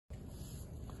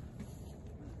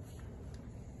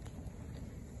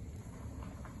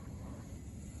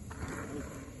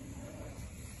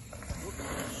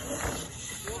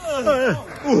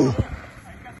Ooh.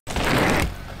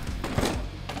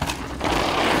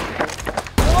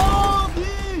 Oh,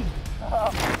 dude!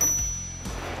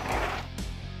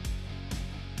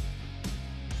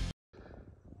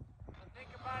 Think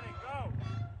about it, go!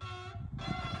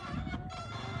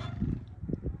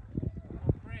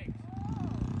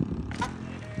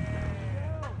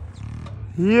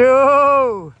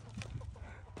 Yo!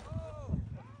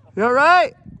 You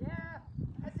alright? Yeah,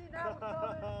 I see now what's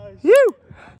coming. You!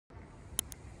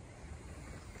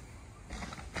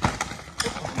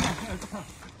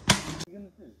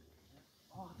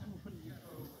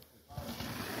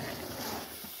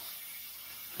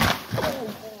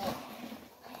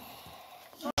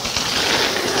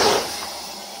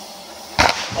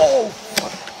 Oh!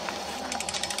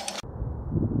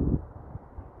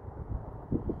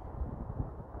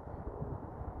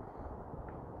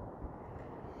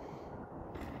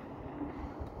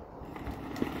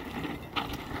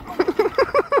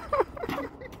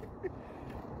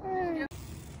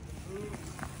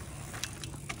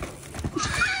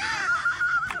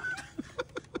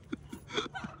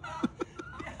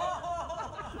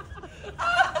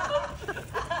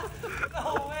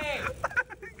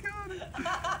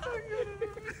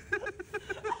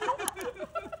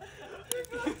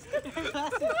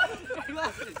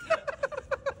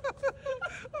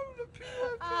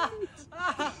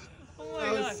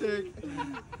 Sick.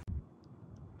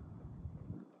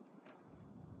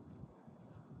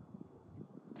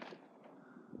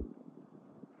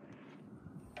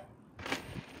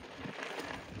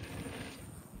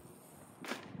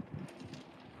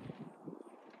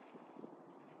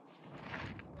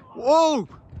 Whoa!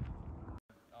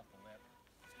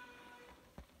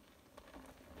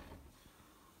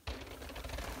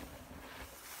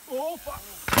 Oh fuck!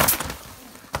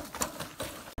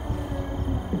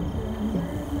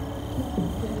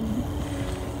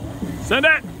 Send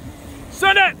it!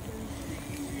 Send it!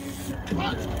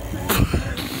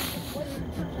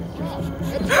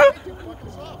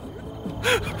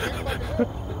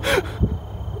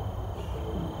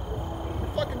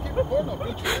 Fucking keep recording, I'll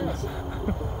beat your ass.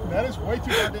 That is way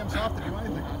too goddamn soft to do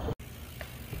anything on.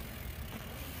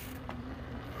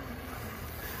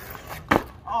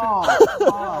 Oh!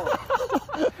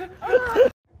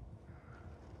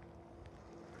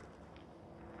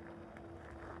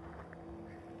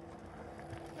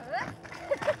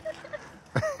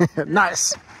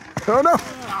 Nice! Oh no!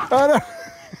 Oh no!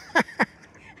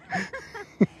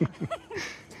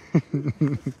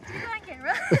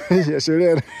 Yeah, sure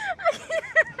did.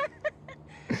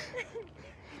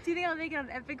 Do you think I'll make it an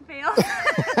epic fail?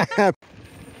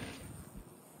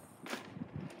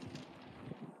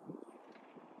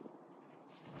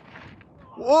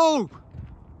 Whoa!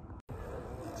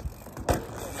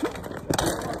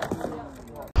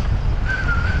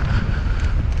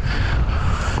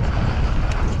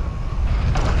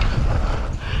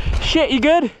 Shit, you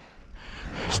good?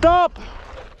 Stop!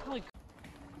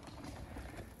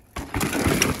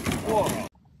 Whoa.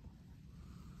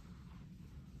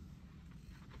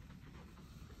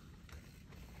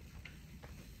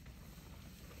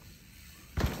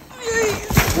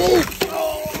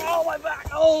 Oh, my back!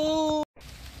 Oh!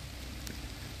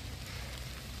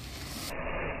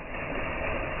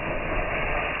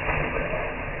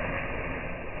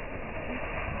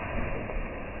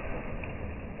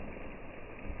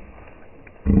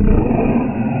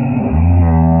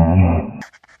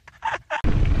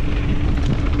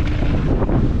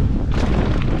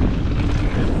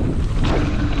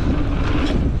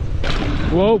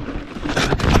 Whoa.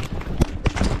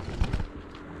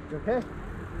 You okay?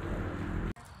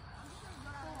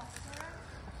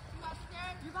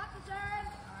 You got the turn.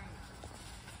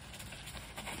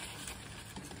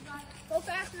 Go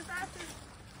faster, faster.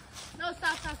 No,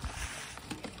 stop, stop.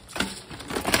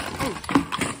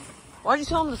 Why'd you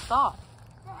tell him to stop?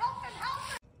 Help him, help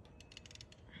him.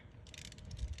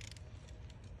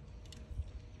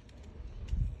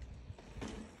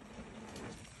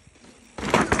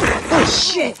 Oh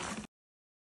shit!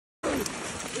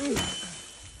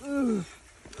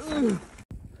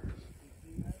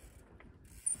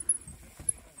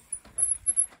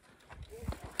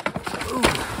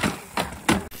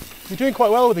 You're doing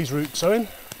quite well with these roots, Owen.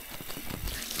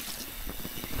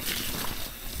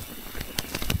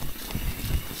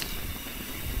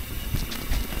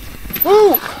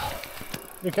 Woo!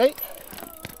 You okay?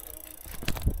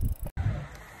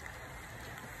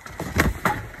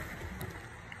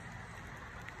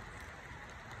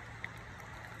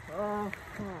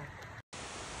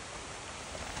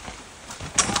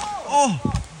 Oh!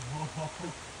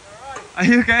 Are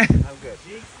you okay? I'm good.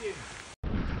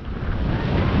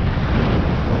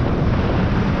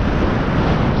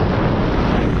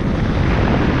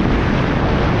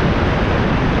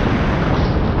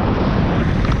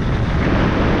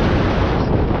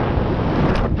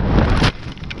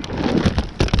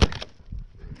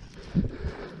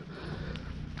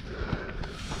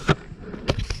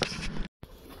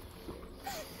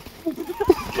 Baby,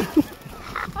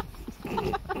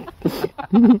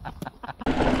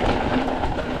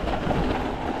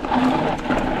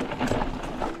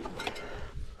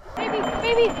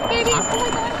 oh my god.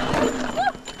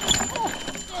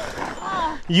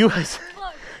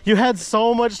 You had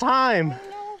so much time.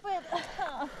 No, but...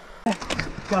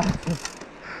 God.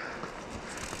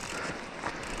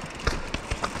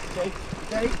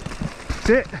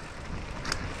 Sì.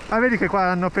 Ah, vedi che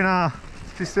qua hanno appena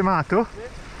sistemato?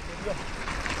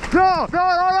 No,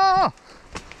 no, no, no!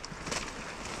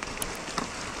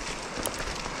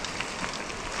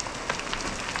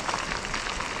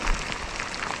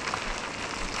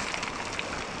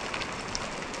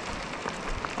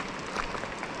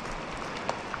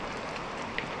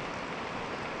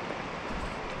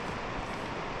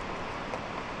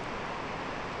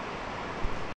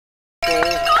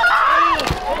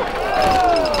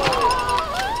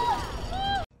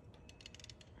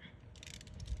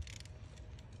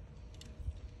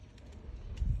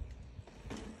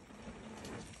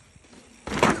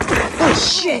 Oh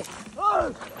shit!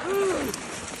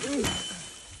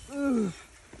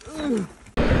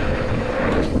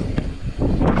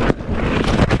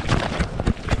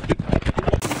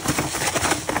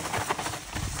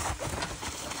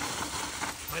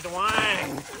 Met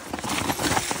wine.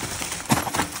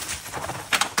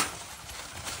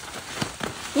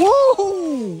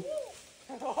 Woo!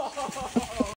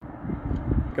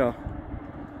 Go.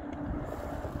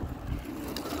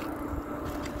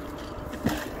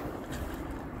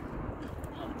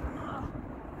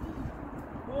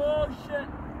 Oh shit.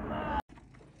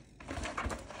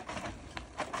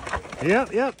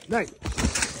 Yep, nice.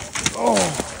 Oh.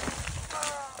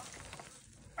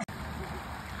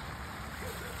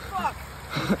 Fuck.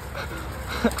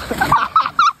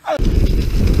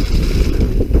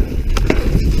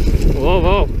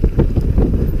 Whoa.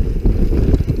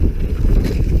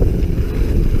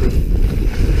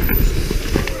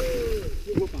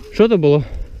 Що це було?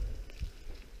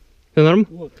 Це норм?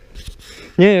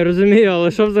 Ні, я розумію,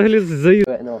 але що взагалі за...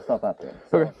 And I'll stop after it.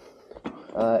 So,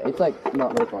 it's like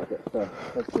not most like it, so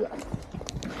let's do that.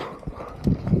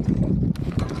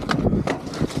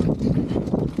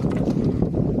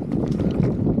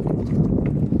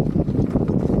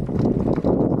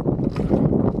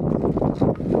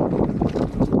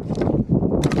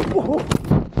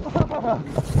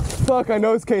 Fuck, I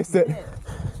nose cased it.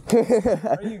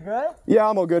 Are you good? Yeah,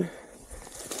 I'm all good.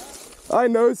 I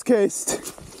nose cased.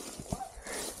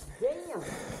 Damn.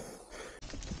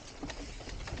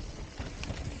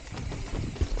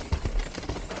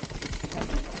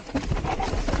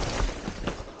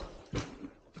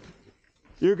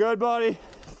 You good, buddy?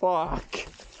 Fuck.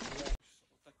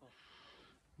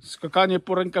 Skakanie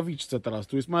po rękawiczce teraz.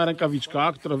 Tu jest moja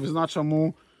rękawiczka, która wyznacza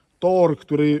mu tor,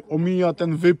 który omija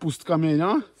ten wypust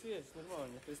kamienia Jest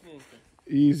normalnie, to jest miękkie.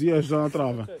 i zjeżdża na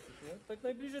trawę. Tak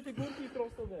najbliżej tej górki i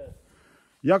prosto wiesz.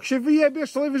 Jak się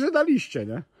wyjebiesz, to najwyżej na liście,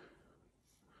 nie?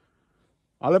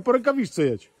 Ale po rękawiczce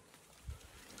jedź.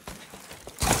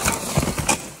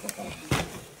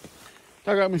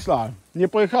 Tak jak myślałem. Nie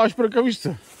pojechałeś po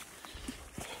rękawiczce.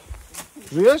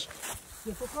 Żyjesz?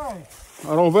 Jest okej.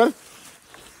 A rower?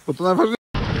 Bo to najważniejsze.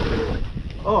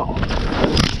 O!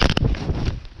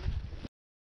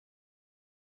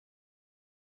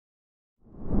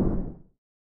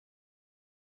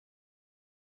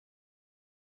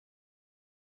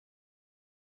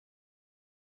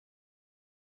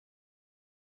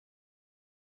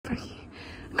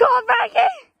 Come on, Becky!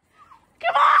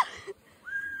 Come on!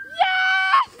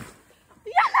 Yes!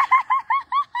 Yes!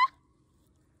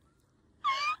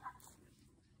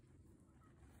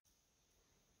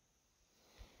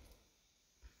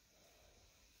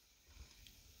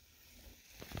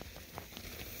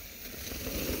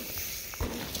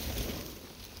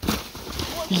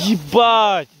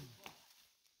 Ебать!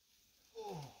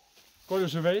 Коля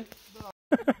живей?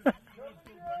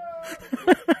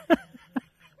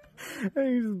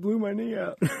 He just blew my knee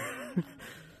out. I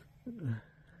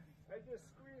just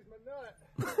squeezed my nut.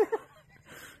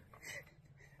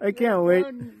 I can't wait.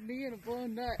 Knee and a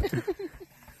blown nut.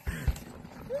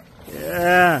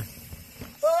 Yeah.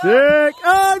 Sick.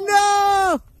 Oh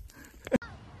no!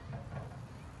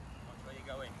 Where you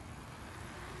going?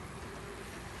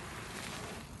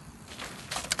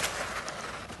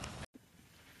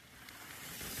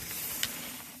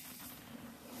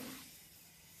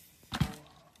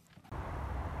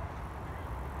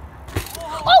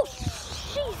 Oh,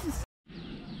 Jesus!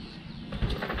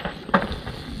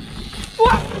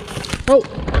 Oh!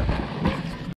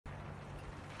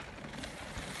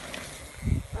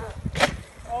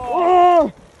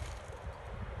 Oh!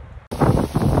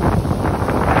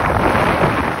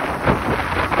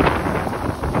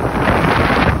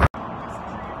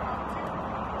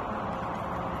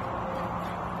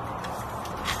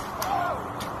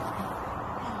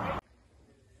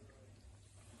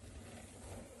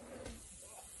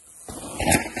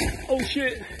 Oh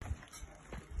shit.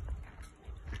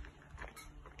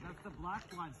 That's the black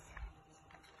one.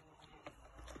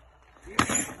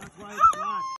 That's why it's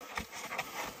black.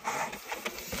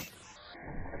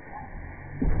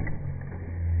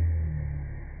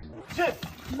 Shit!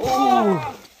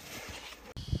 Oh!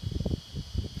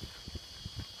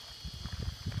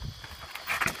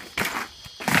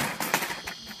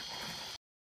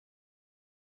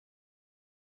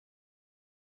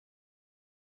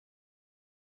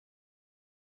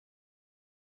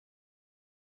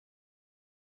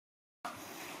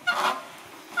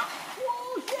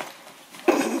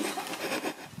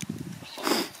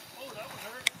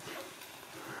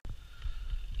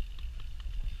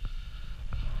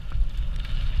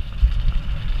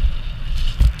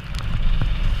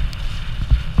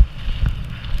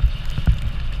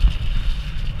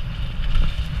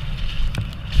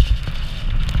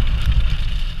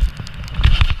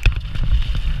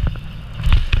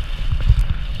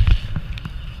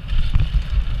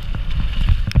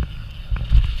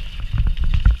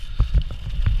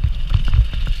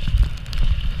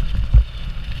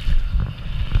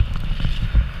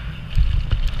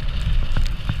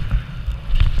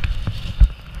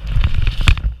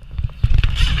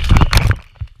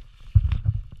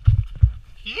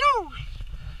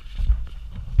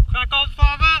 Crack on,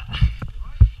 father.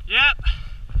 Yep.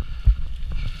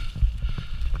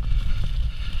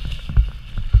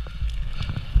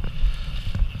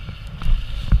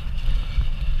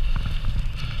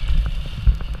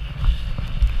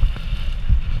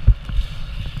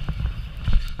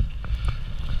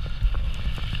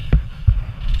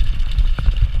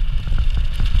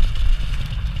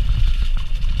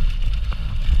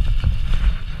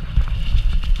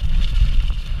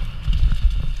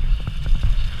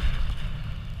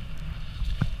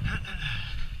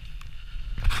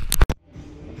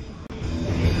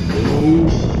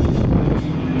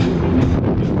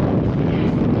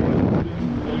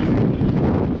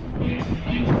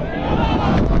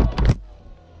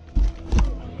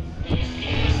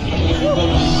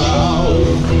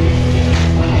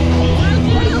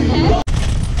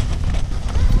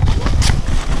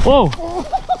 Whoa!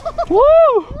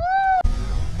 Woo!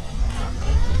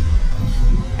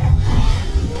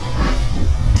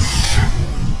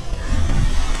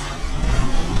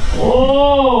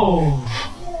 Oh!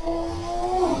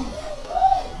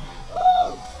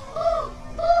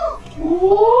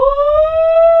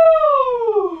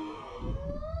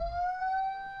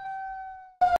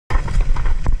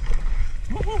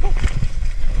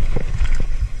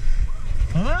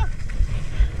 Huh?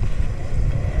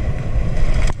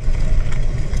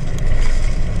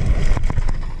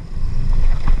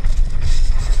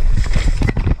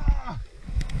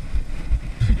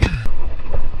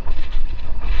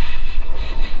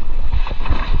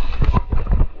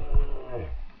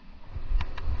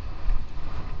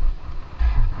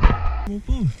 Mon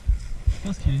pauvre, je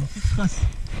pense qu'il y a une petite trace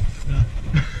là.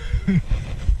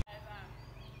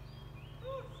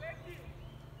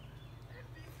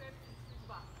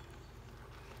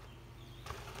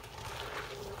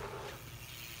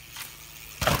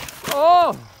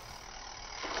 Oh!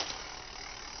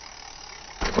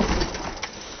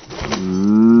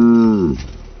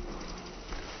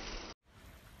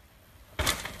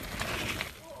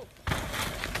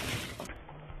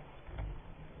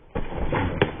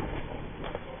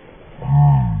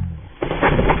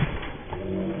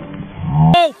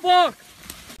 Oh fuck!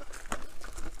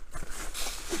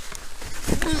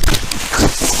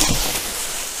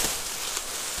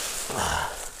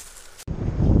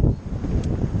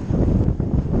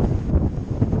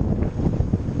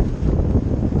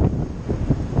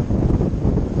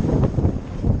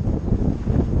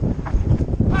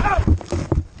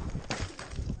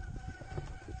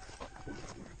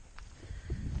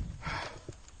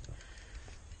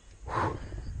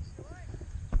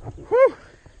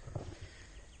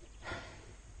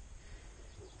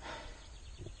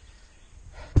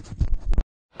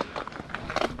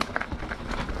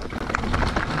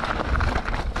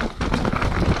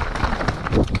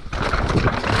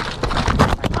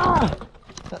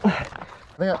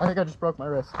 I think I just broke my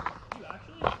wrist. You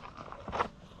actually?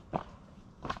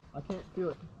 I can't feel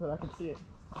it, but I can see it.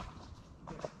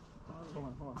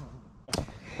 Hold on.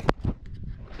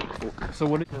 So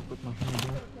what did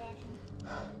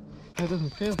That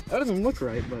doesn't feel. That doesn't look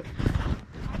right, but.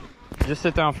 just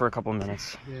sit down for a couple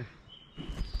minutes. Yeah.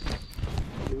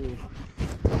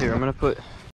 Here, I'm gonna put.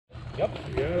 Yep.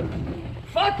 Yeah.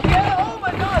 Fuck yeah! Oh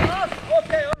my god! Ross.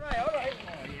 Okay, alright. Oh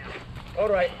yeah.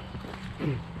 Alright.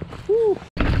 Woo.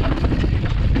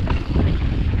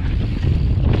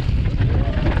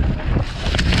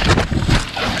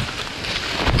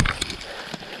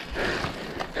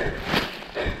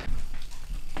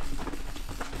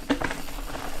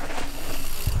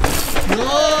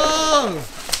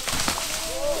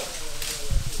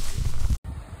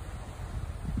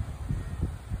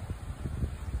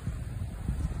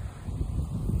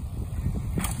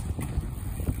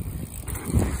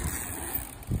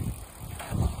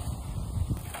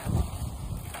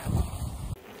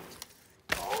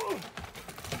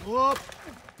 up.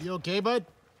 You okay, bud?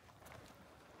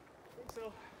 I think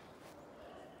so.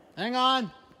 Hang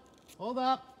on. Hold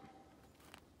up.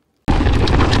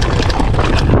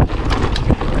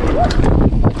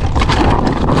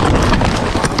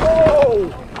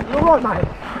 You're right, mate.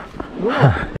 You're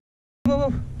right.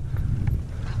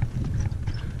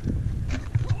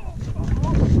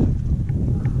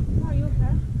 Are you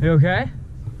okay? You okay?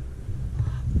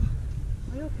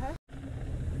 Are you okay?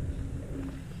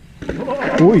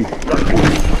 Uy.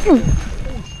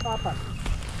 Papa.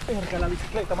 Cerca la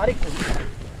bicicleta, marico.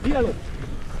 Míralo.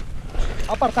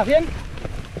 ¿Apartas bien?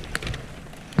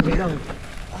 Cuidado.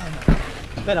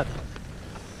 Espérate.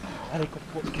 Marico,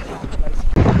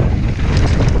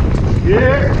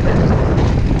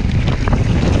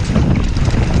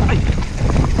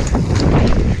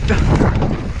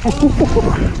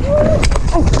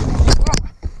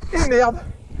 la Merde.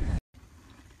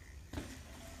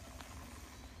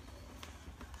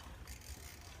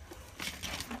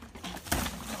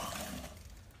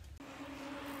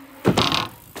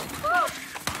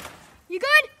 You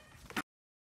good?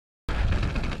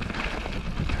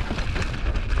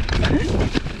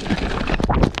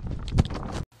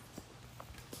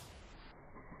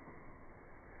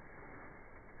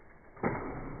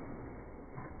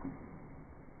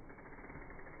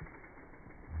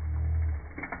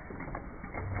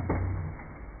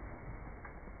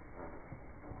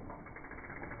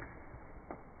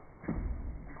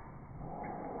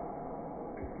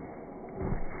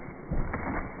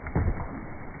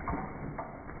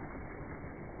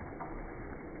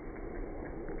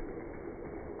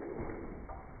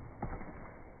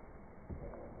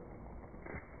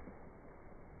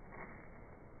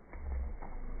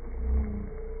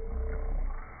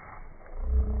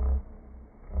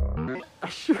 I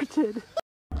sure did.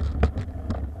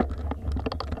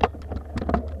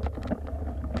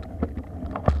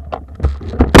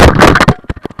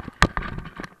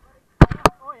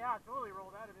 Oh yeah, I totally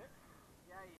rolled out of it.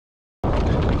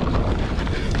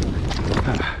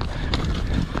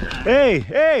 Hey,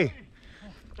 hey.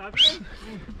 ¿Estás bien?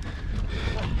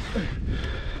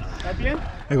 ¿Estás bien?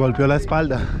 Me golpeó la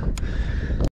espalda.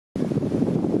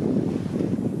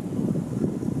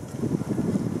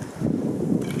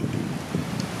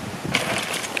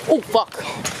 Oh fuck!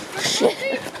 Shit!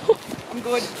 I'm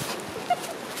good.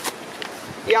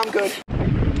 Yeah, I'm good.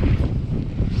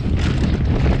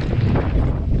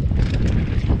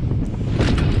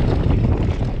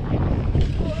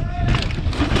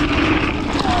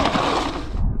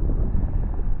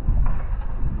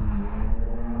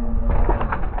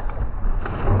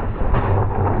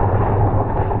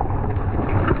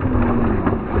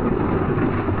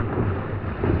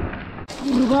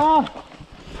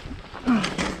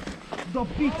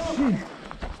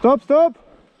 Stop, stop!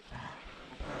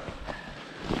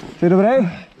 Jesteś dobrej?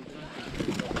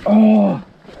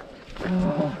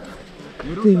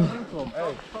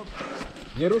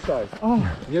 Nie ruszaj.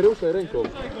 Nie ruszaj ręką.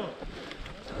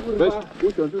 Weź,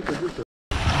 usiądź.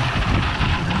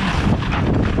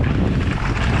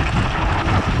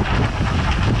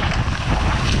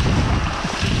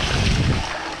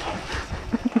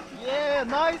 Yeah,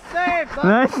 nice save.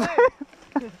 Nice.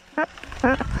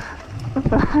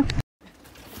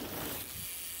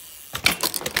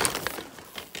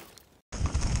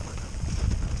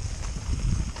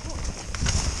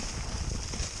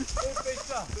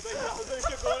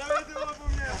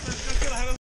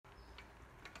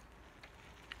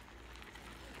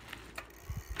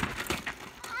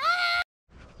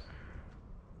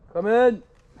 Come in!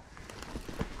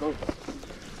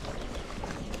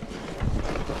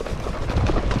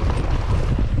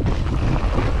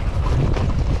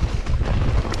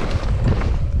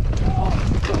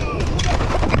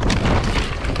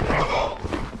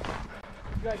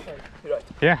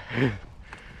 Yeah.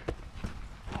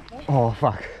 Oh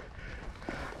fuck.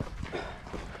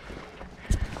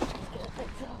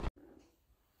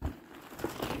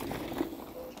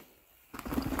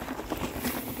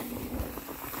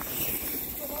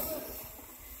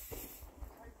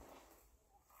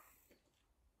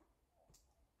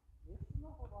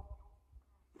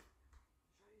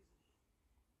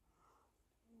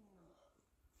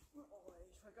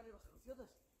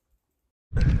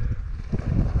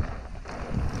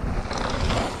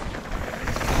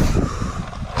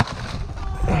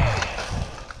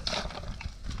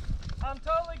 I'm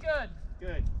totally good.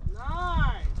 Good.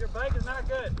 Nice. Your bike is not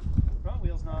good. Front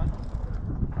wheel's not.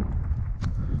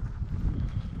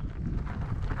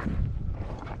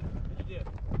 What'd you do?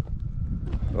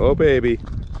 Oh baby.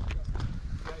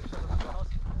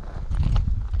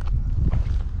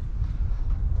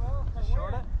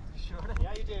 Short it?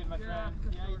 Yeah, you did, my friend.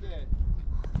 Yeah, you did.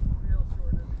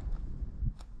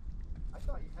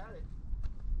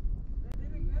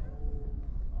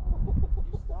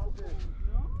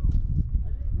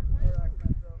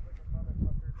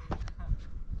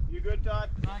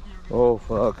 Oh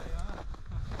fuck.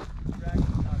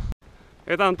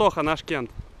 Это Антоха, наш Кент.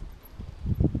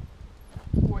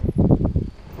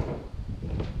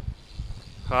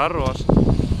 Хорош.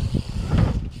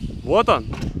 Вот он.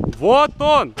 Вот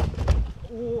он.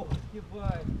 О,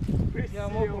 ебать. Я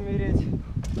мог умереть.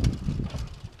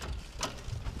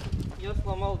 Я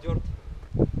сломал дёрт.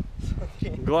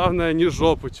 Главное не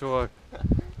жопу, чувак.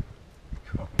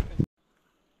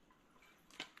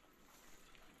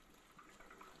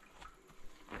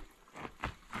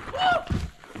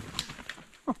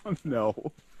 Oh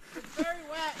no. It's very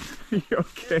wet. You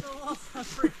okay? It's a little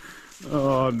slippery.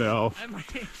 Oh no. I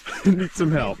might Need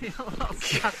some help. be a little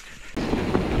stuck.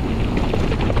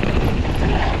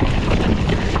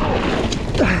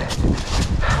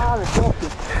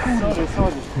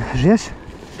 Жесть?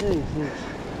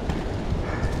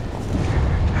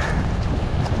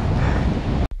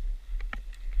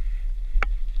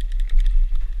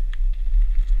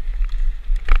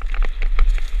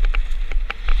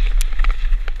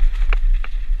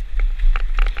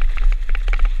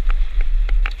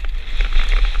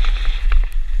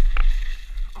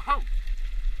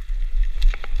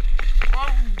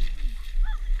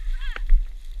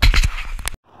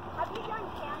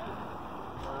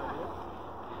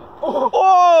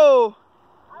 Oh!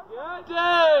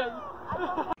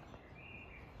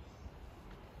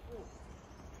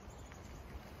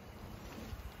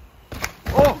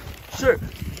 Oh shit!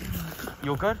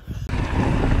 You okay?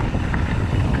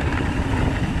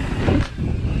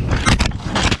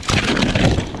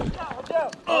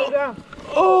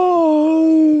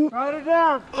 Oh! Write it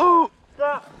down. Oh!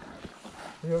 Stop.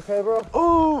 You okay, bro?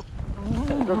 Oh!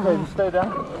 It's okay. Just stay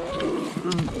down.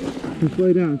 Just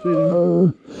lay down, stay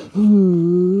down.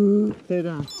 Stay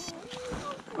down.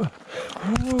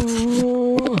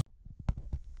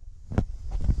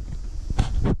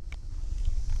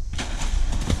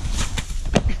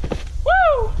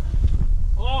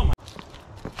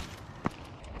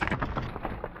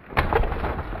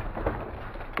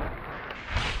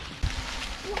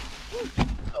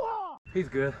 He's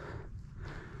good.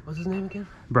 What's his name again?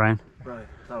 Brian. Brian.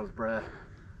 That was Brad.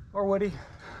 Or Woody.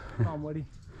 I'm Woody.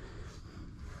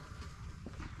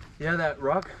 Yeah, that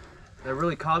rock, that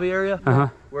really cobby area, Uh-huh.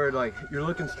 where like you're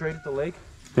looking straight at the lake,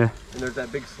 Yeah. and there's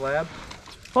that big slab.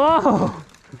 Oh!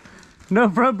 No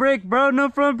front brake, bro. No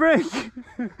front brake.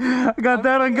 I got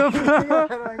that on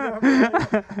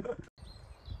GoPro.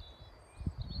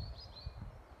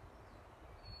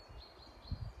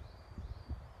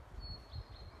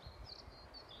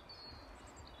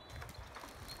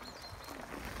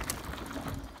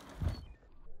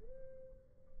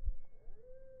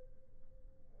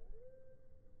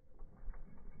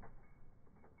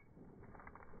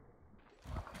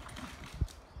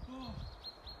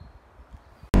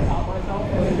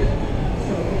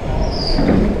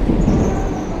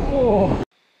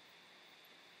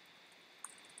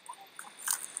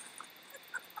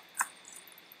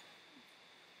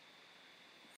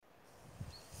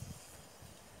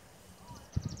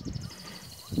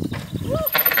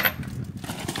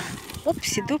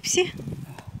 Упси-дупси.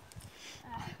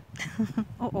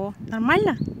 О-о,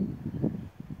 нормально?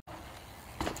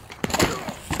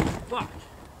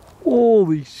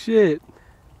 Holy shit!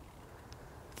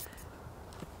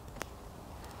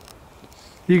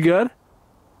 You good?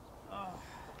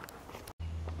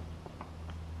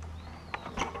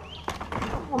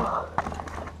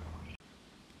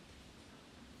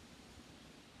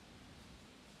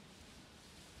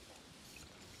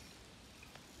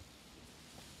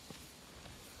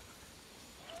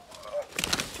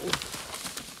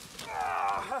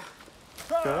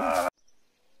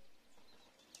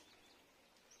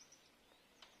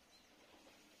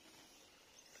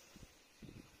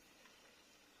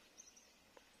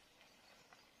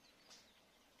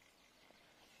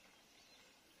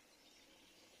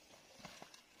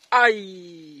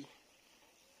 Ay!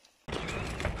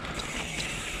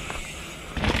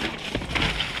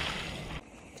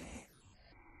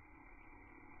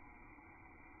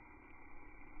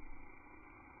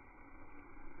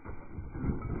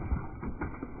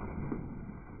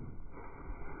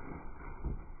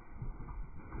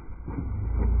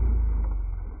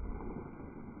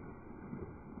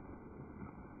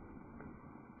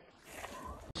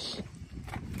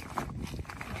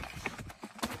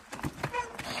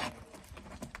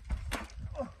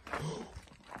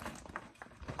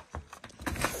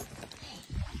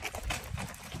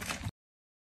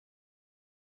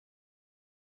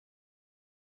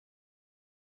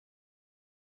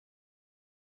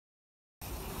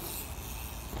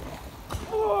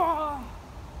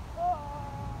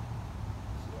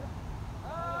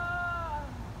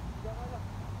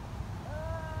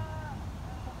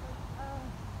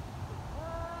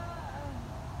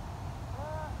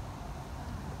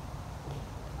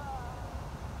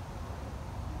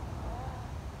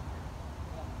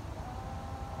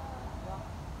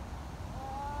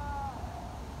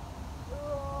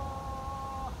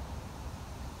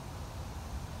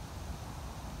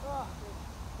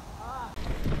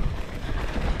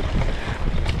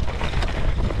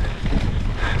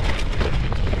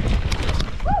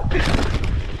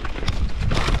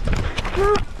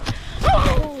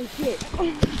 shit.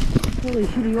 Holy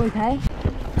shit, are you okay?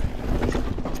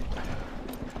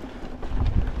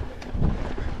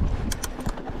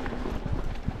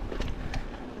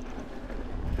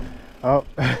 Oh,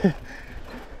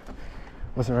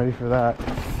 wasn't ready for that.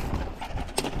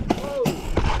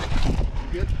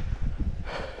 Good.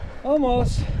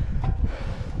 Almost.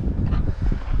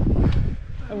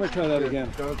 I'm gonna try that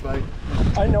again. Go, buddy.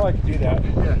 I know I can do that.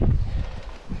 Yeah.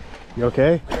 You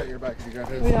okay? I got your back if you got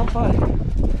his. Oh, yeah, I'm fine.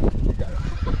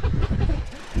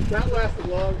 That lasted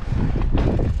long.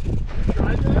 You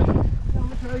tried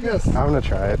that? Yes. I'm gonna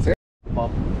try it.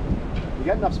 Well, you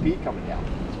got enough speed coming down.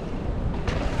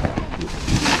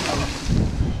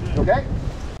 You okay?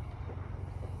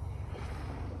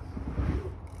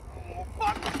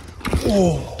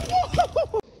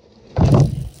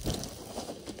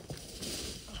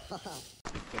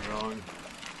 Wrong.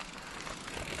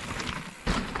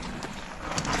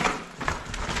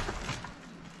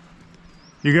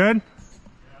 You good?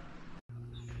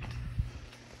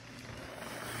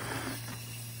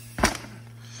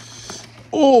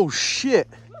 Oh shit.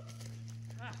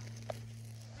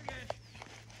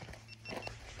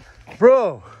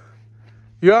 Bro,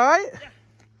 you alright? Yeah.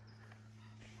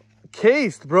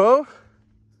 Cased, bro.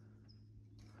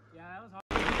 Yeah, that was hard.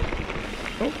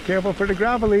 Oh, careful for the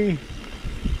gravelly.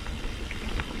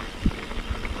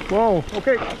 Whoa,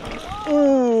 okay.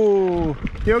 Oh,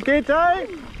 you okay, Ty?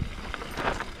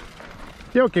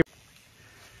 You okay?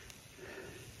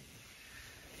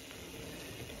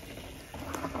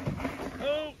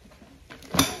 Oh.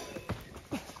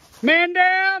 Man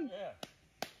down! Yeah.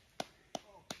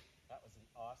 That was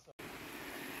awesome.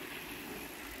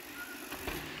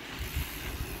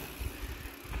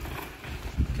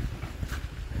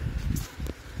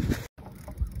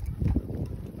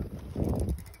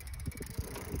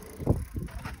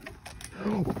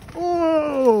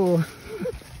 Oh!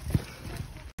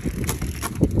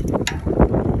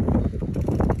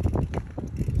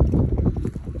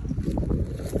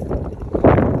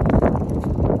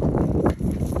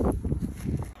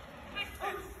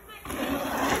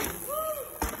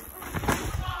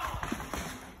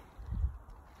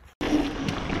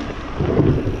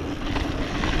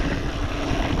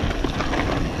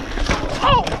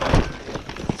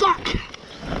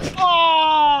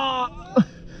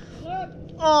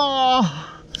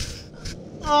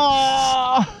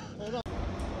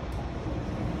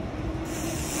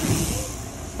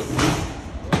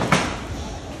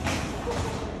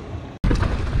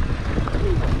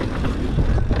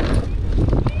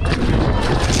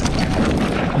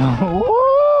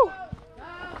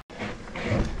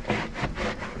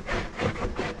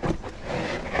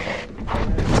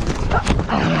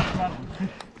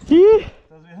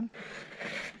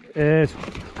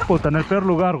 Puta, en el peor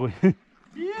lugar, güey.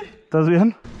 ¿Estás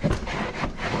bien?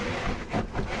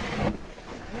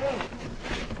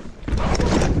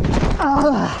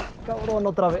 Ah, cabrón,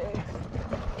 otra vez.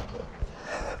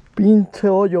 Pinche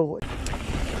hoyo, güey.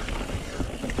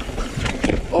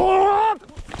 ¡Oh!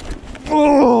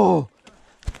 ¡Oh!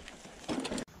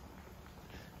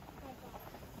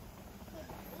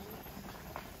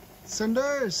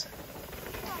 Sanders.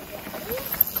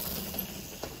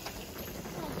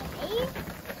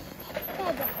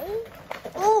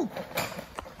 Oh!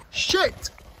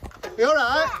 Shit! You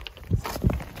alright?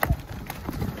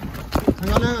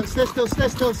 Hang on, stay still, stay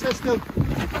still, stay still.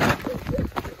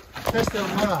 Stay still,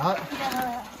 alright.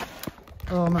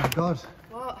 Oh my god.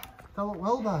 What? That looked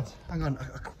well bad. Hang on, I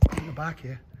got the back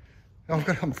here. Oh, I've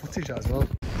got it on footage as well.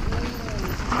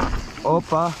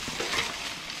 Opa!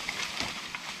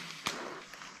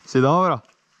 Si dobra.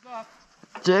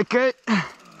 Check it.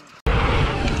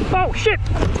 Oh shit!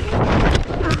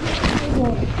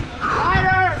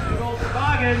 Higher!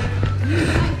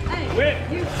 Whip!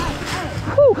 He's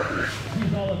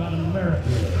all about America.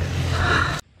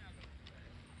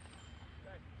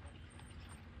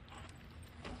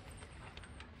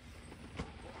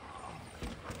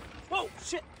 Whoa,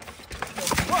 shit!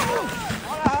 Whoa, whoa!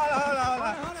 Hold on. I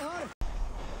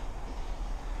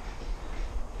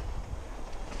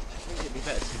think it'd be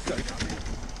better to go.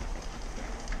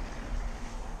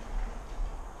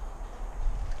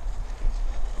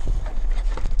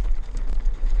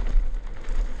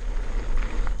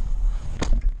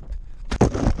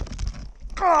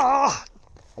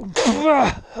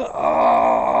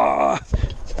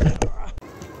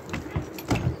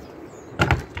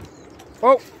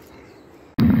 Oh!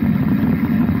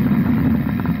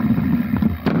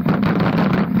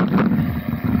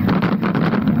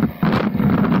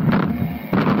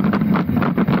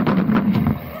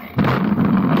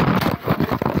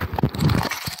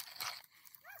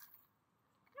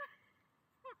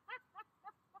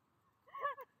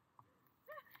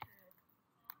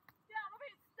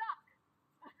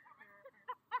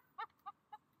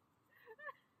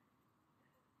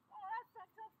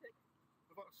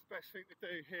 best thing to do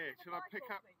here? Should I pick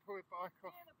up, pull the bike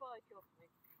off? Get the bike off me.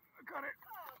 I got it.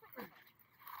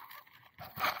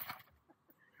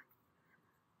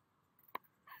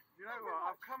 You know what?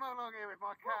 I've come along here with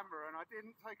my camera and I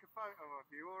didn't take a photo of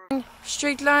you or a...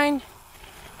 Straight line.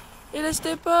 Little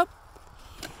step up.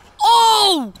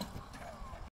 Oh!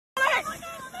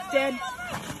 Dead.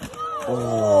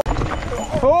 Oh.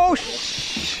 Oh,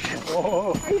 shh!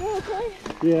 Are you okay?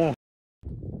 Yeah.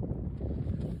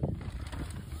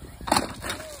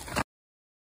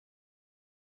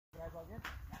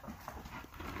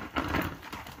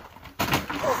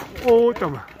 Oh,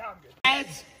 damn. Ed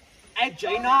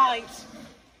J9.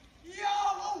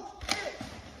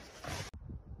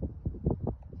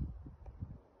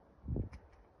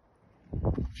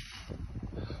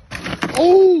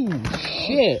 Oh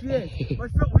shit! My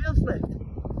front wheel slipped.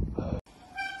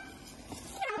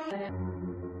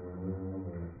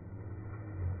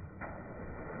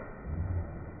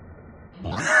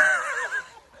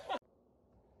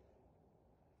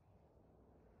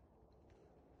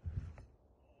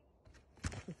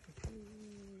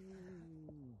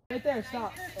 Right there,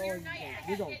 stop. Oh, you're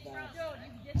going fast.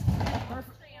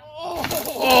 Perfect.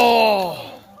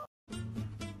 Oh!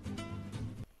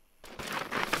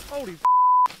 Holy f***.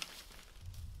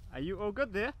 Are you all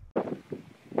good there?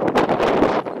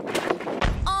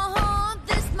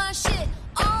 This my shit.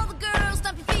 All the girls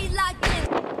stomp your feet like this.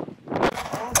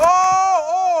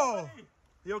 Oh!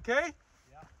 You okay?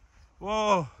 Yeah.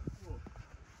 Whoa.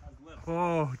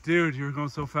 Oh, dude, you were going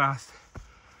so fast.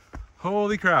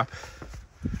 Holy crap.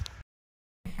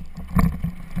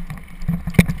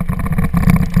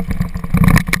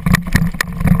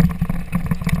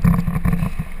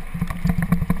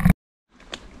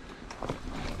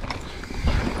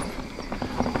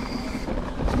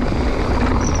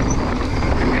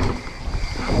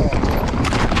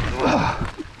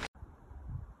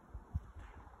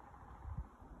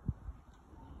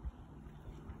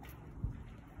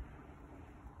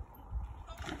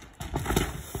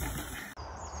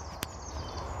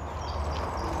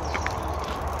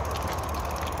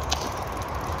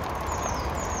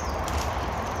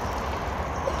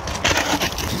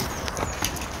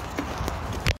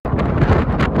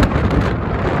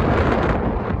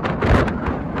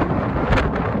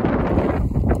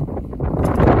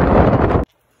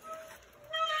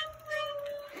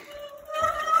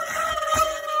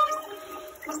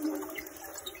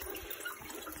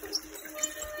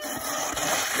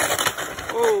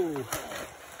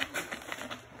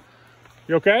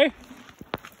 You okay?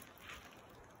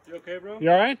 You okay, bro?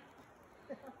 You alright?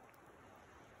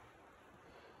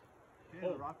 Yeah,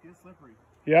 the rock is slippery.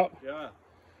 Yep. Yeah.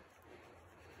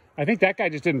 I think that guy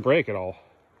just didn't break at all,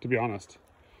 to be honest.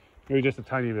 Maybe just a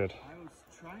tiny bit. I was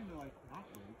trying to like not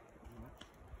break.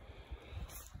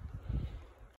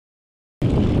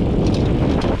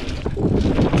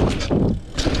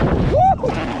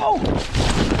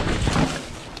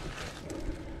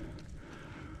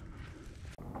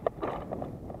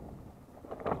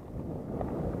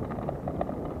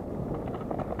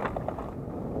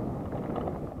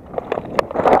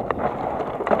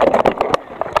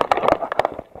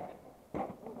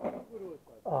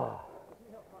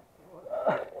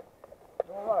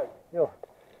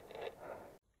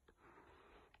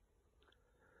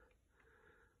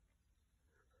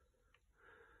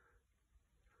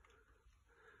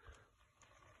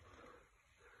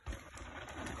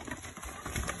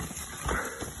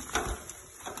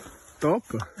 Top.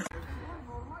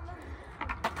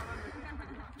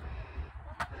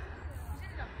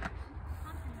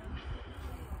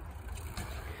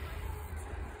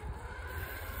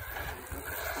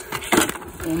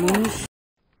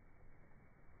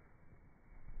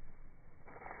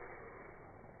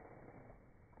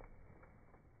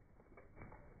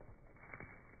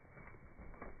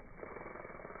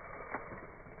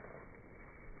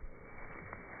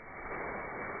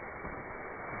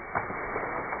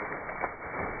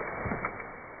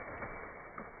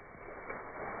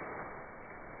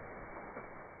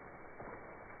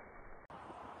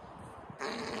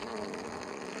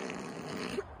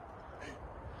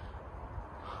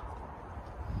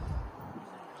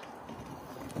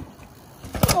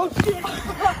 Oh shit!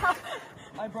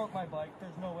 I broke my bike.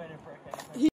 There's no way to break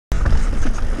anything.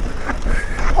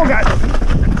 Oh god!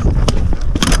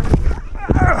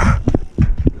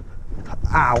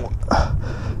 Ow!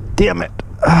 Damn it!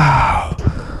 Ow!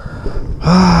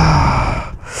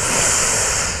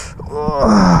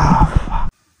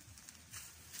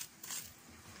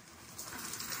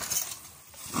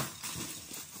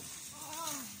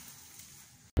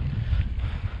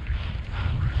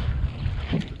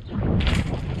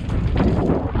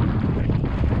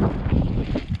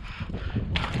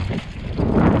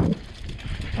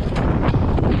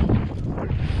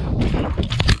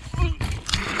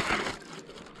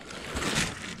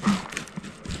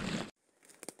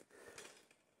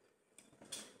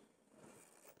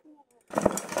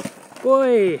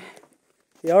 Oi!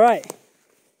 You alright?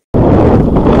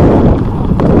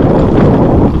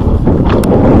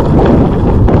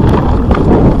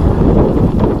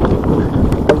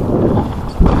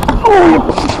 Oh,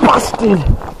 you bastard!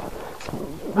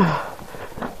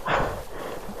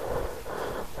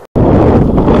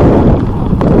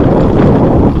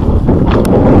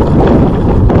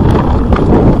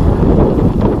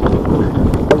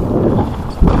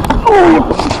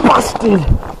 Bastard!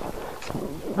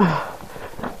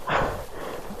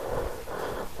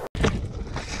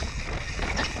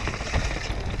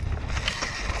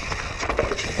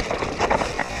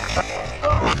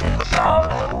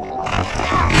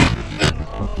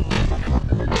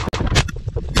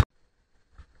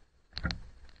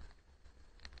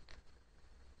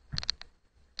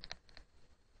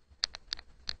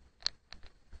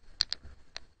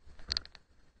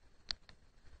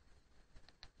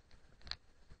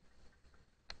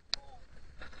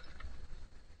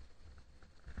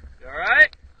 You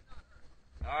alright?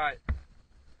 Alright.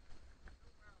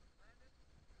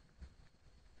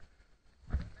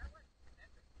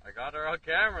 I got her on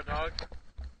camera, dog.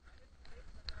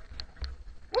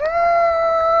 Woo!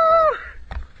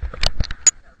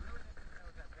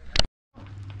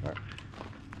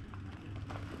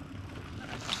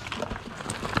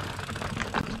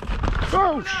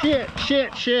 Oh shit,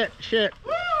 shit, shit, shit.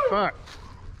 Woo! Fuck.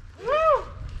 Woo!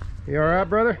 You alright,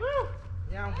 brother? Woo!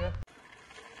 Yeah, I'm good.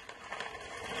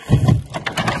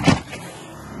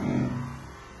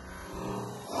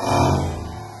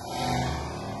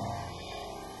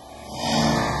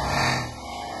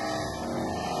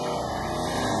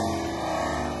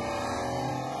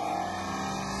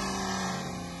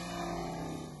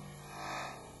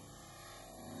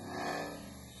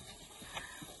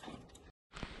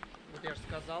 Вот я же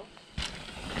сказал.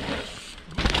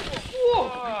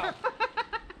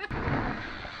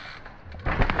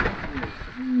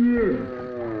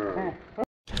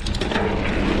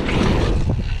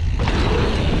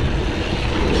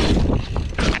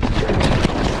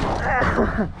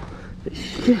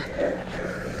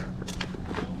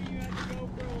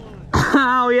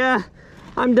 Oh yeah,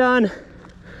 I'm done.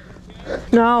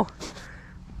 No.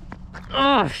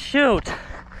 Oh shoot.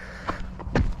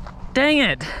 Dang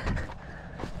it.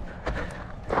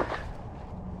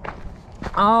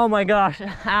 Oh my gosh,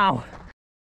 ow.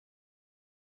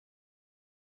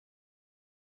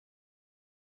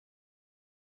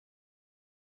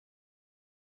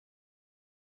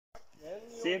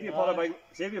 See if you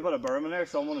put a berm in there,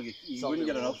 someone will get, you wouldn't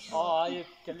get enough. Oh, you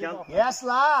Can't, Yes,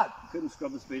 lad. couldn't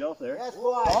scrub the speed off there. Yes,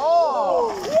 boy.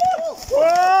 Oh!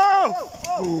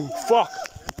 Whoa! Fuck!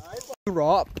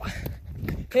 Drop.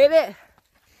 Hit it.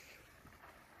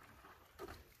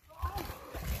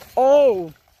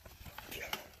 Oh.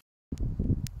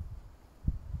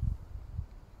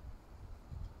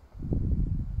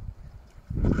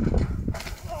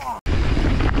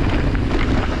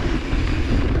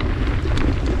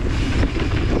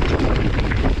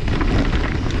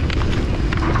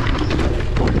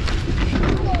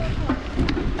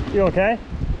 You okay?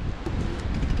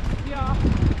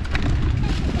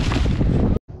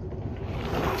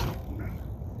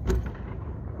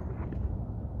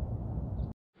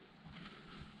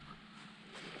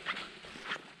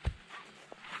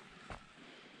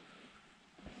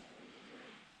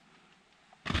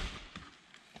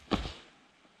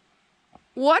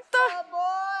 What the?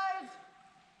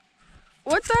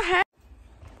 What the heck?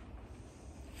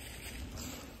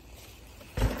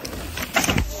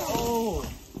 Oh.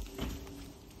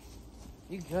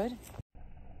 You good?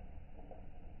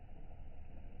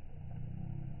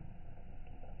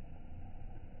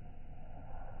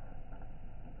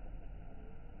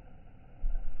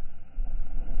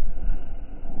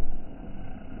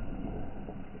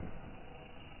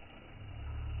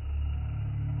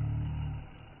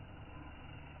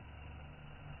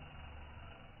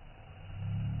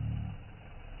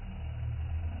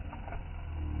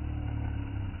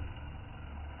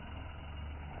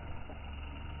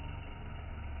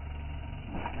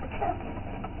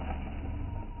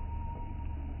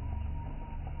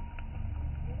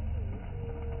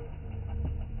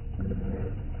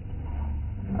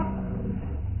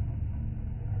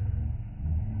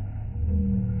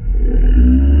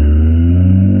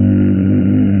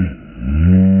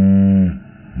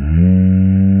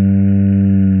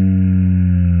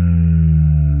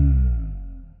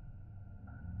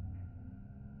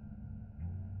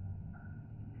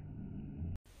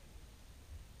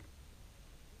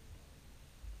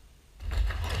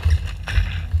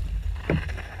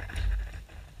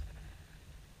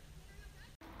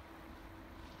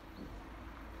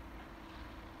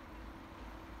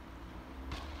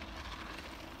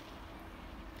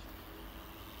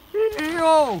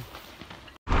 go!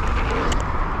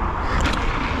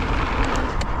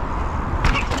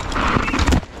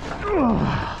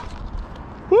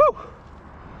 Woo!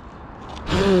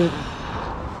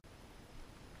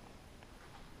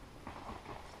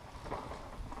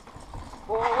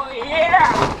 Oh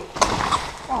yeah!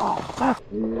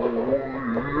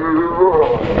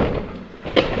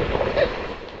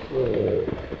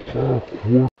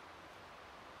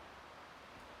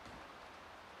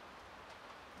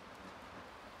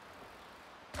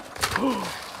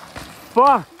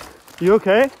 Fuck! You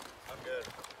okay?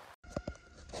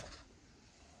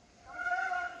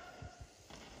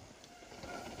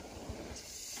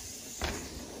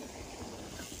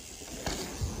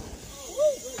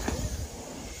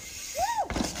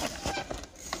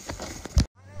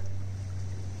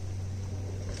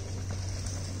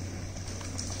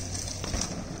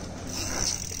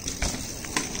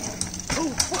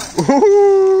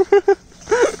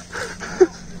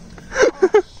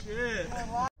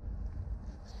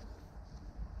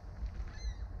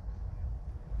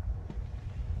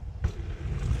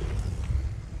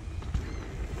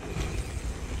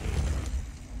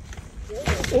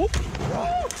 Oh.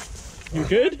 You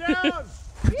good?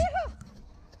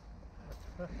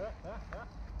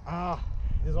 Ah,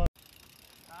 this one.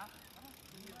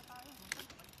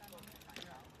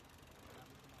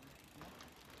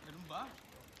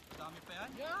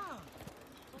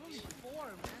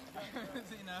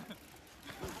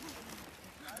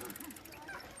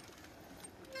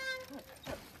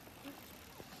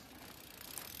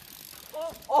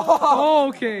 Oh,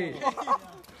 okay.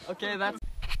 Okay, that's.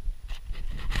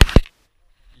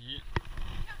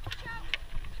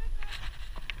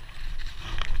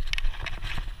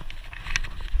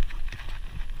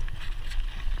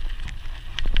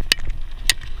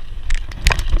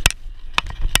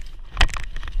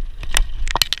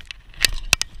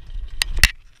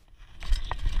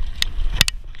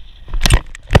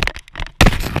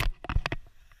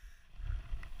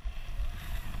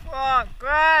 Fuck,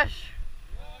 crash!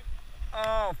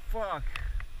 Oh, fuck.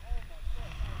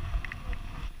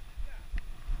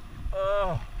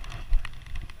 Oh.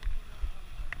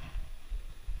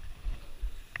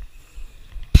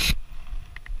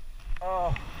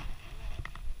 Oh.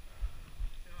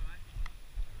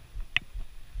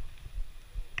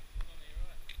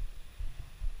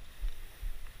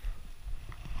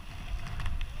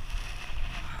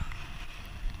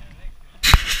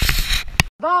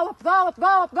 Pedala, pedala,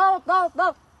 pedala, pedala, pedala,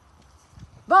 pedala.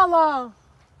 Pedala.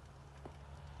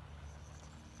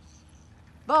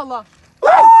 Pedala.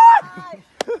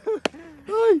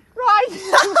 Right.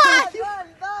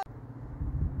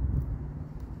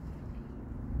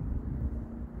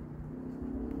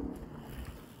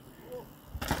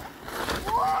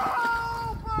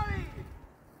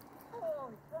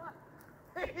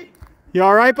 You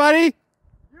alright, buddy?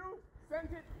 You sent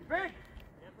it big.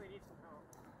 Definitely need some help.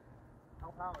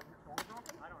 Help out? Is your shoulder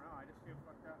broken? I don't know. I just feel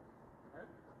fucked up.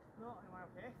 No, am I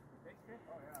okay? You fixed it?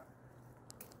 Oh yeah. I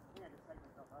think I just psyched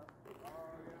myself out.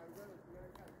 Oh yeah, you gotta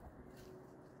kind of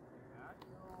that.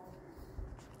 No.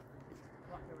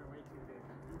 Fuck, they were way too big.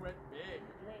 You went big.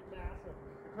 You went massive.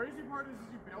 The crazy part is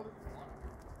you bailed it far.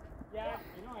 Yeah,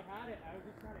 you know I had it. I was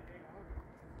just trying to hang on.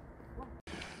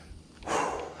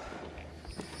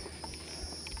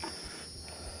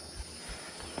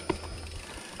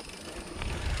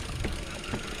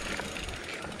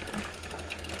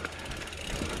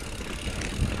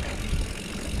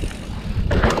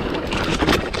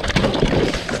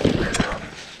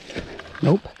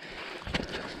 Nope.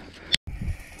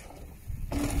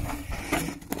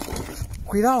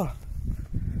 Cuidado.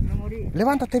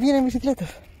 Levántate bien en bicicleta.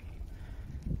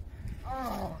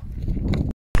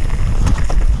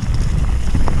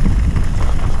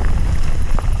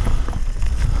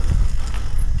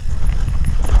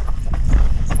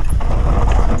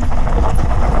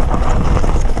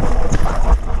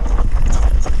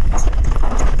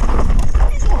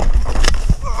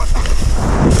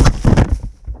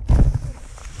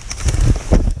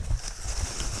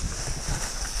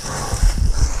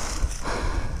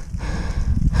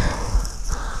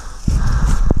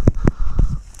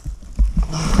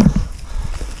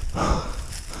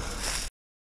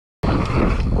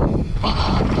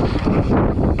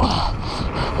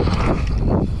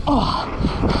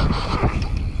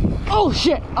 Oh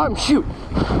shit! Shoot!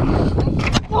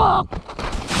 Oh!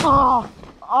 Oh!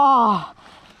 Oh!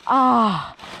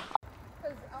 Ah!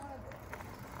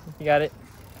 You got it.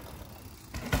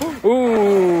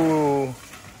 Ooh.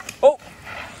 Oh.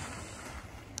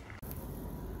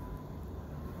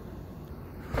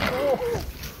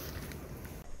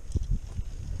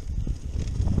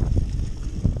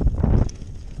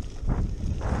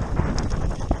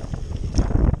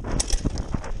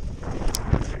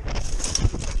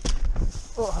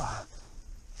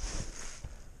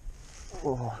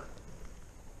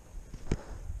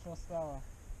 Красава.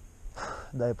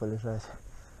 Дай полежать.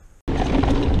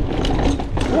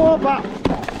 Опа!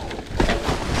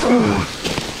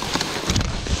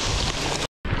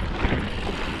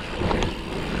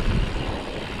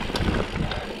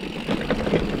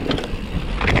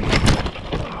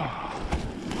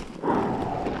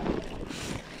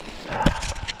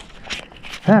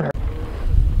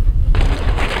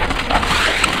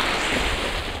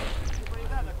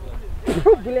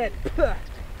 Блять.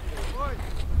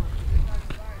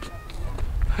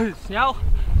 Снял?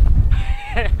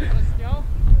 Снял?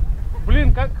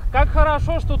 Блин, как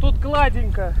хорошо, что тут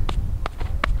гладенько.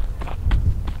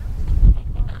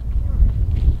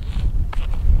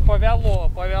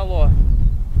 Повело.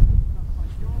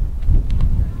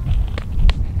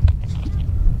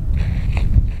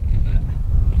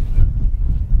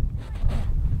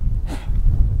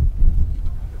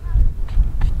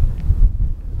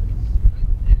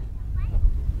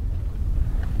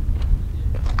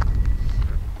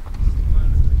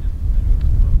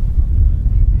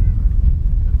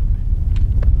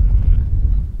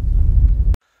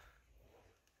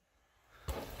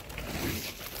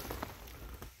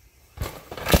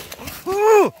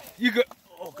 You go.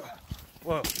 Oh god.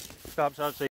 Whoa. Stop.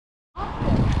 See.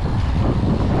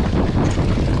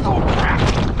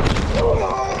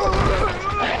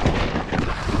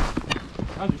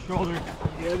 How's your shoulder?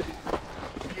 You good?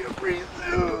 You breathe.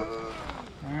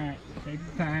 Alright, take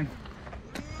your time.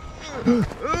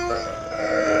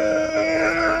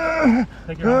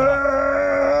 Take your helmet off.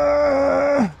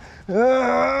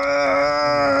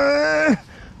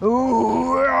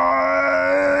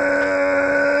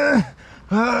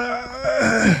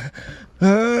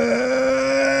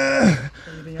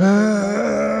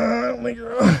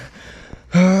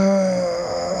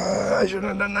 I shouldn't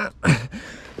have done that.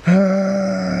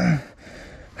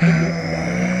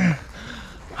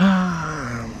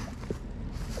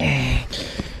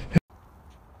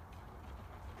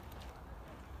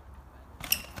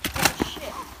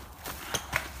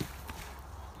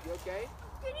 You okay?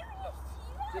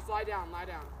 Just lie down.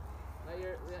 Let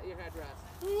your head rest.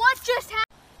 What just happened?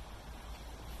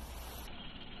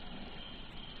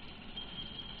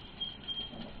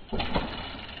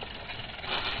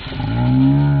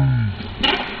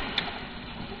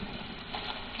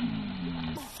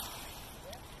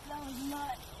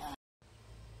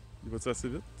 Il va ça assez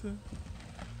vite?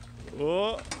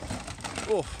 Oh!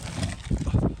 Oh!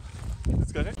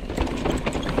 C'est correct?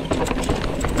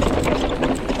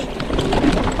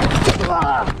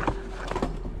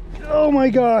 Oh my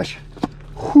gosh.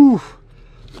 Whew.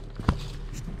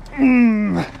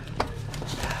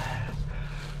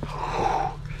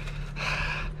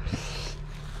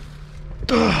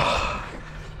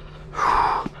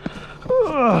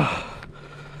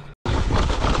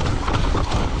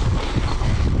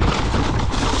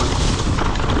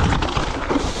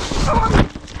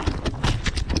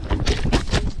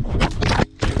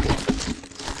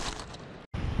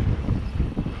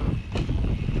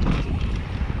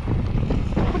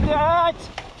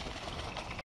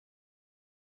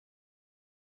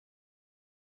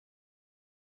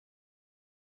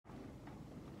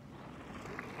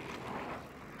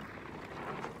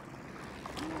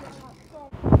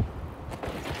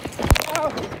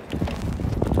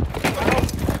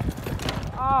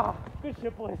 Good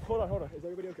shit, boys. Hold on. Is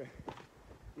everybody okay?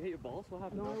 You hit your balls? What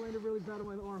happened? No, I landed really bad on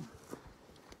my arm.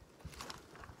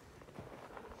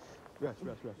 Rest.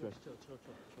 Chill.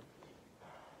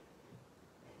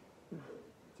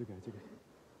 It's okay.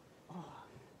 Oh.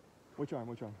 Which arm?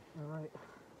 Alright.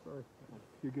 Sorry.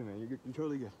 You're good, man. You're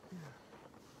totally good.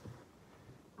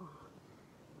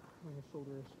 Where your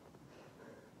shoulder is.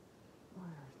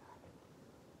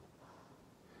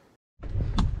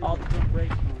 I'll put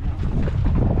brakes on now.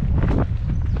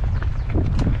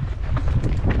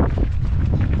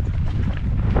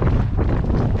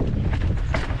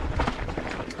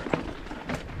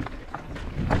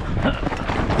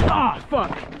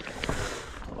 Fuck.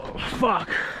 Oh, fuck.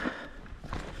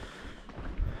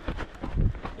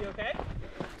 You okay?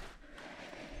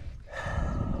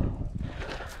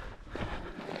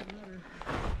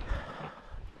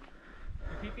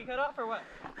 Your pee-pee cut off or what?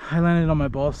 I landed on my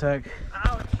ball sack.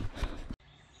 Ouch.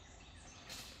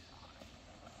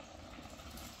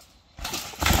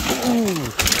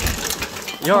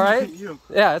 You alright?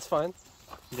 Yeah, it's fine.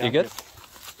 You good?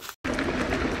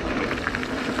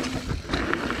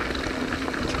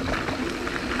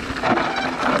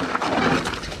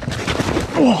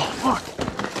 Oh, fuck.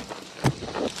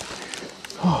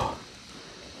 Oh.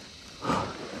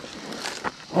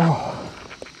 Oh.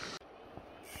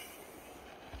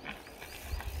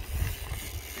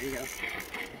 There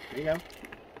you go.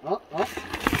 Oh, oh.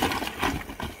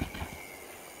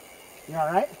 You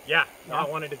all right? Yeah, no, I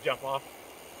wanted to jump off.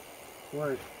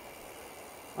 Word.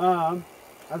 I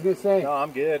was gonna say. No,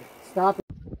 I'm good. Stop it.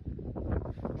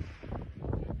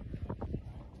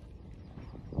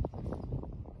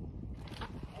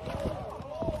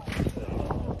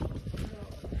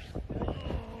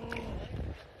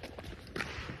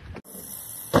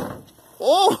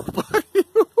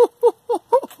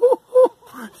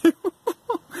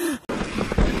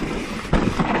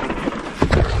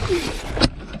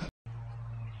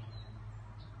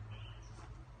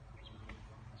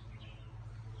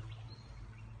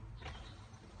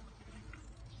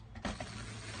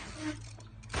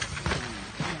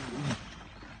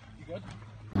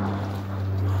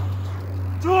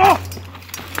 Oh!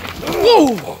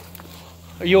 Whoa!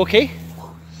 Are you okay?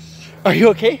 Are you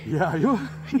okay? Yeah, you.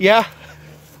 Yeah.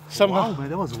 Somehow. Wow, man,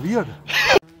 that was weird.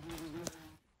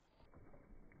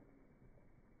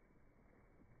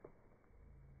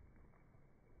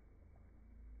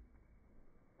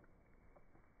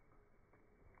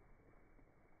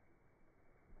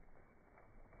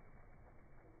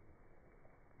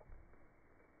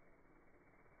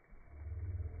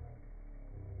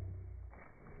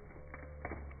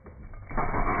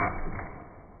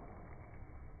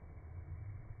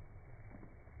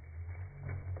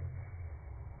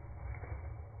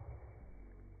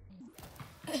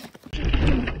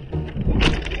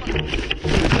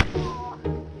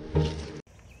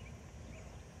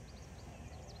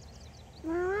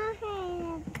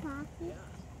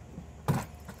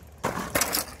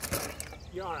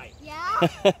 You alright? Yeah?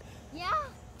 Yeah?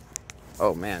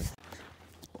 Oh man.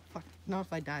 Fuck, not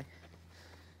if I die.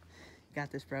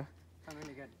 Got this, bro. I'm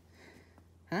really good.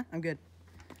 Huh? I'm good.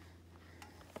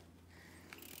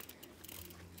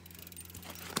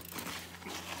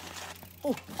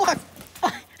 Oh, fuck!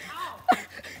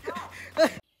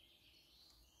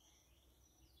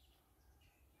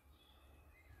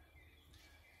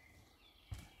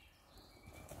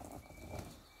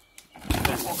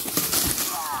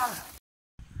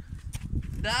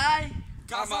 Dai!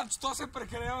 Casa, что se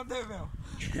precreó de veo?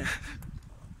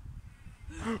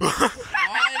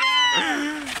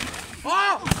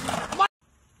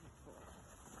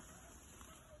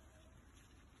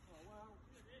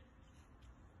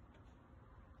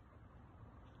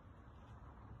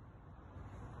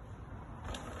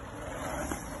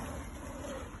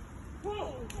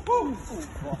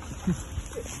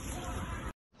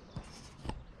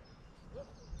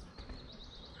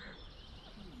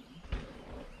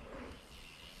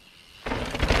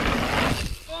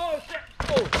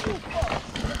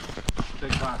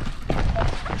 Big clap.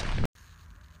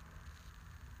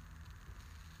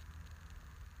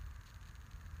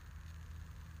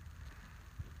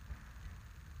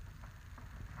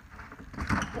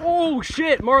 Oh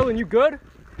shit, Marlon, you good?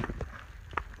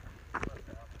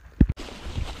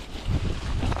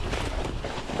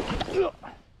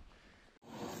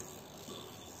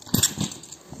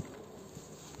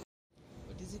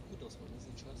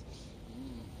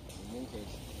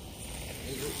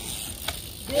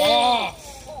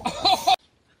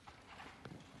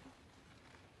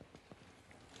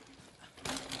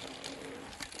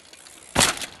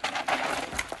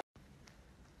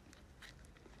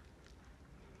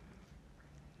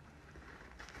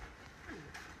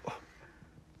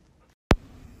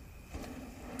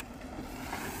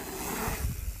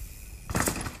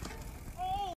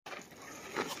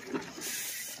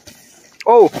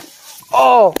 Oh!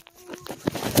 Oh!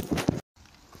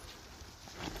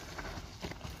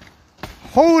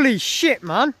 Holy shit,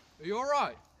 man! Are you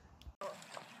alright?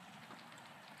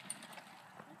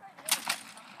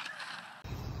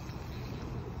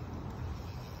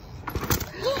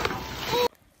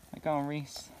 Like on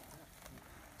Reese.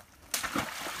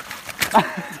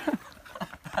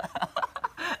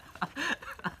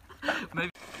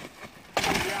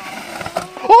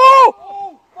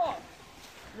 Oh!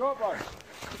 You up, bud?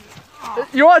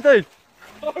 You what, dude?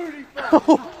 Holy fuck!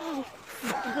 Oh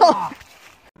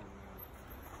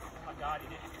my god, he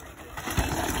didn't drink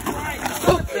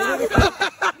it.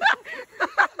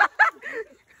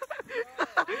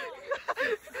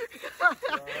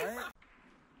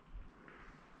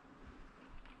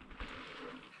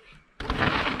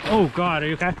 Oh god, are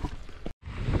you okay?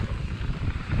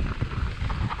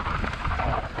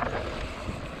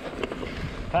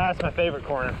 That's my favorite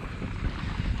corner.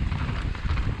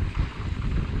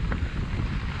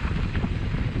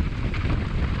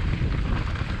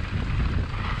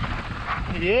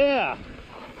 Yeah!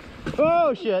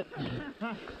 Oh shit!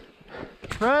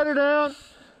 Ride her down!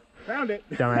 Found it.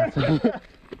 Dumbass.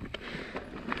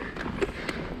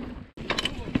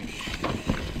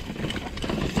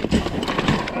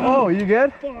 Oh, you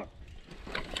good?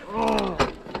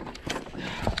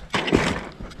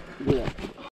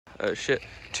 Oh shit.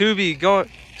 Tubi going,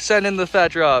 sending the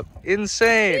fat drop.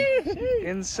 Insane.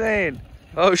 Insane.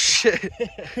 Oh shit.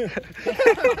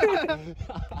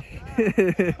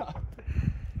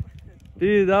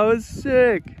 Dude, that was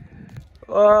sick.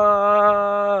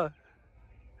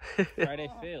 Friday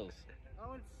fails. I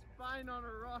went spine on a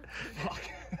rock.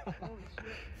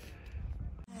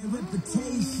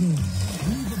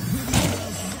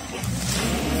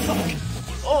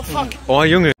 Oh fuck. Oh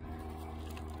Junge.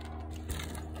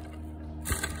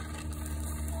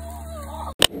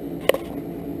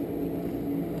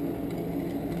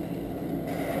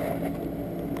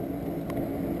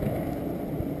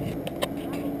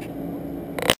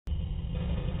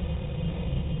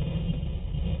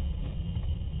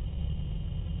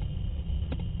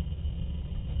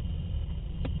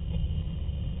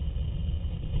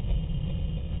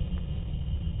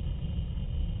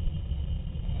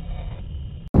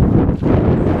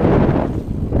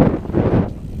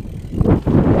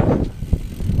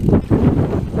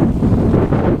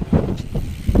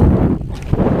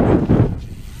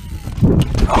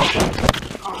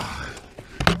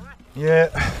 Yeah.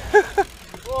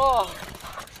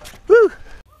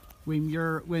 When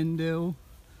you're at window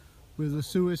with the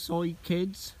suicide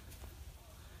kids,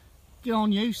 get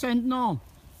on you, send them on.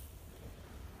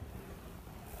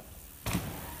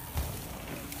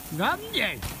 What happened to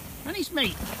you? And his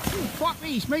mate. Oh, fuck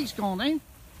me, his mate's gone then.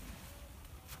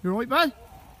 You alright, bud?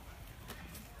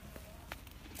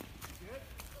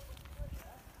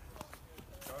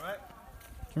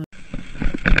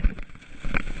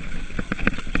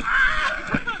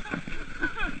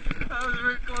 That was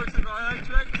very close to my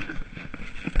expect.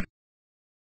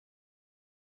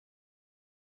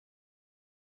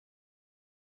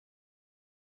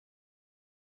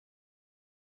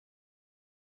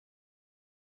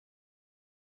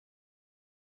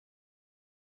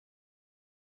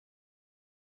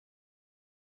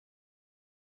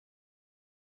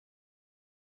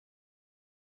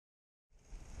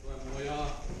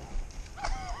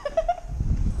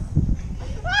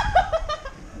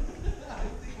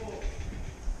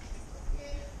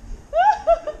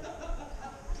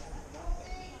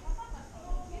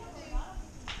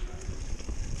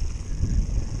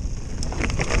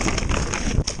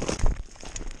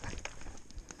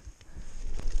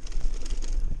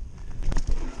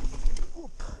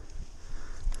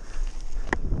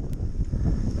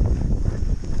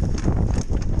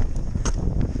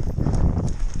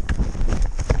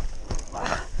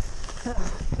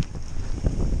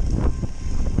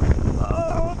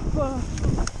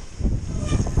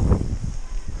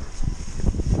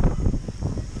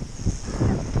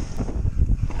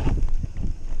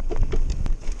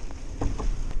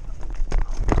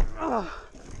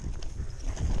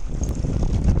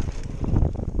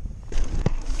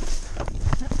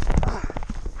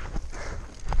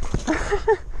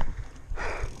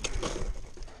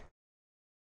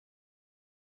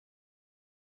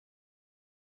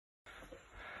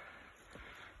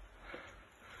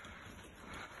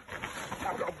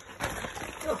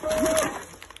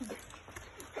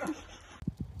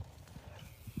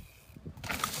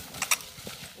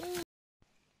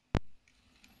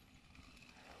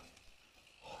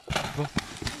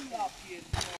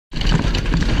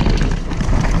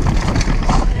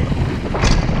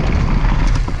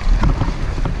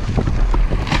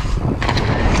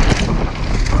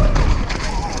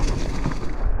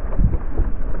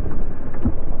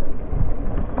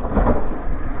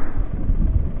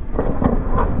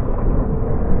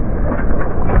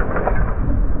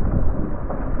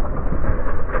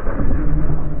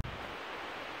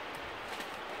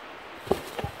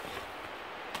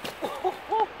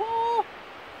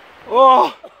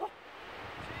 Oh!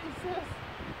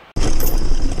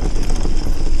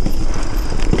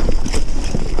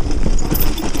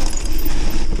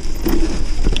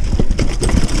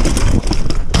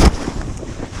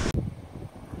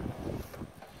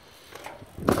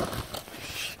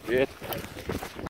 Shit.